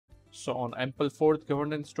So on Ampleforth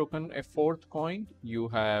governance token, a fourth coin, you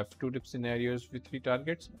have two dip scenarios with three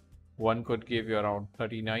targets. One could give you around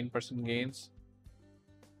 39% gains.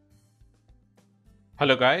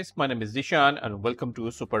 Hello guys, my name is Zishan and welcome to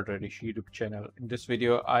Super Tradish YouTube channel. In this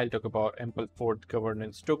video, I'll talk about Ampleforth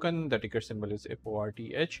governance token. The ticker symbol is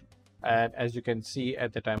FORTH. And as you can see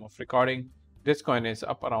at the time of recording, this coin is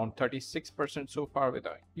up around 36% so far with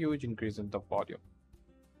a huge increase in the volume.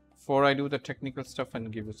 Before I do the technical stuff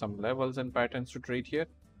and give you some levels and patterns to trade here,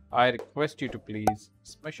 I request you to please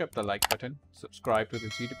smash up the like button, subscribe to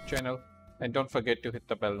this YouTube channel, and don't forget to hit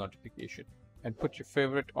the bell notification. And put your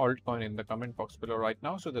favorite altcoin in the comment box below right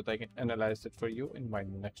now so that I can analyze it for you in my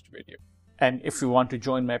next video. And if you want to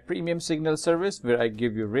join my premium signal service where I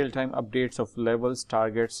give you real-time updates of levels,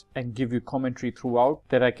 targets, and give you commentary throughout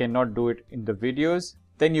that I cannot do it in the videos,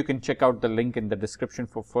 then you can check out the link in the description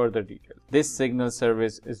for further details. This signal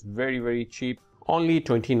service is very cheap, only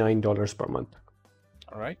 $29 per month.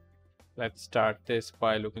 All right, let's start this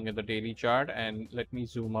by looking at the daily chart, and let me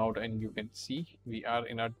zoom out and you can see we are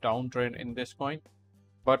in a downtrend in this coin.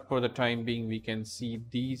 But for the time being, we can see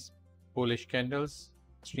these bullish candles,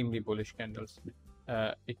 extremely bullish candles.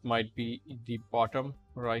 It might be the bottom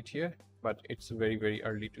right here, but it's very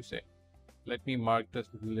early to say. Let me mark the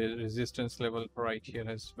resistance level right here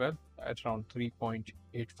as well at around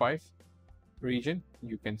 3.85 region.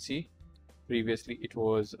 You can see previously it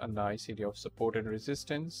was a nice area of support and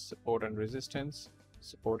resistance, support and resistance,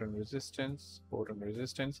 support and resistance, support and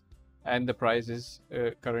resistance, and the price is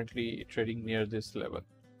currently trading near this level.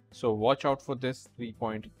 So watch out for this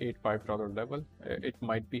 $3.85 level. It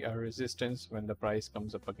might be a resistance when the price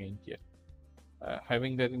comes up again here.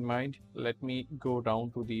 Having that in mind, let me go down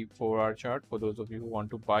to the 4-hour chart. For those of you who want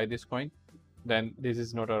to buy this coin, then this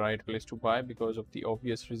is not a right place to buy because of the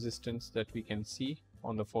obvious resistance that we can see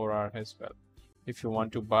on the 4-hour as well. If you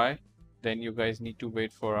want to buy, then you guys need to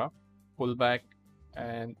wait for a pullback,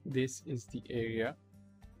 and this is the area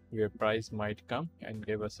where price might come and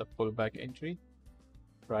give us a pullback entry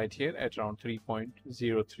right here at around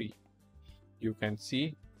 3.03. You can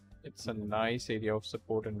see it's a nice area of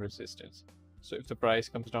support and resistance. So if the price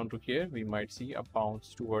comes down to here, we might see a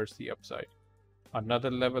bounce towards the upside.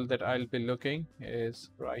 Another level that I'll be looking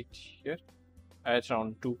is right here at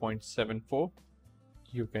around 2.74.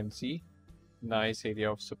 You can see nice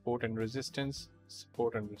area of support and resistance,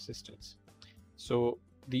 support and resistance. So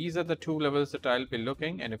these are the two levels that I'll be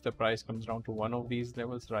looking, and if the price comes down to one of these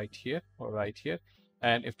levels right here or right here,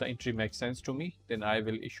 and if the entry makes sense to me, then I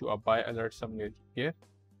will issue a buy alert somewhere here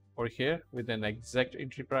or here with an exact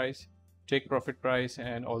entry price, take profit price,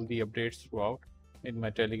 and all the updates throughout in my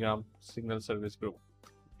Telegram signal service group.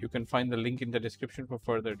 You can find the link in the description for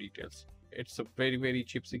further details. It's a very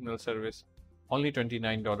cheap signal service, only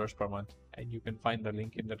 $29 per month, and you can find the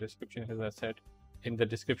link in the description, as I said, in the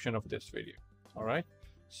description of this video. All right,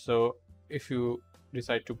 so if you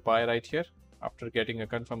decide to buy right here after getting a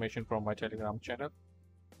confirmation from my Telegram channel,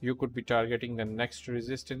 you could be targeting the next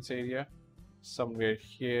resistance area somewhere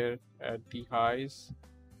here at the highs,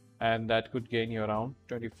 and that could gain you around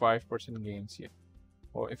 25% gains here.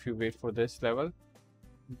 Or if you wait for this level,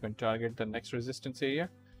 you can target the next resistance area,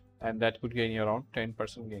 and that could gain you around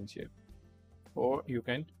 10% gains here. Or you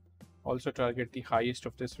can also target the highest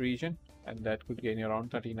of this region, and that could gain you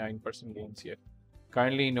around 39% gains here.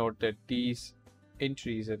 Kindly note that these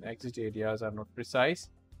entries and exit areas are not precise.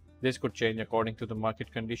 This could change according to the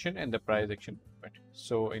market condition and the price action movement.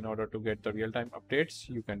 So in order to get the real-time updates,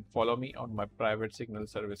 you can follow me on my private signal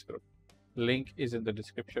service group. Link is in the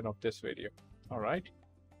description of this video. All right.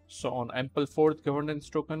 So on Ampleforth governance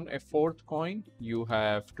token, a fourth coin, you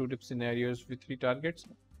have two dip scenarios with three targets.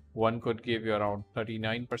 One could give you around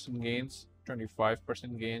 39% gains,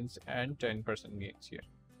 25% gains, and 10% gains here.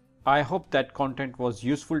 I hope that content was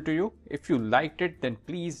useful to you. If you liked it, then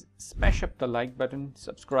please smash up the like button,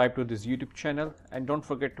 subscribe to this YouTube channel, and don't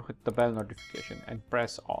forget to hit the bell notification and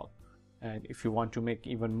press all. And if you want to make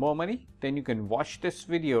even more money, then you can watch this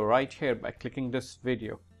video right here by clicking this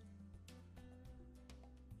video.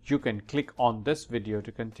 You can click on this video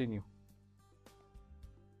to continue.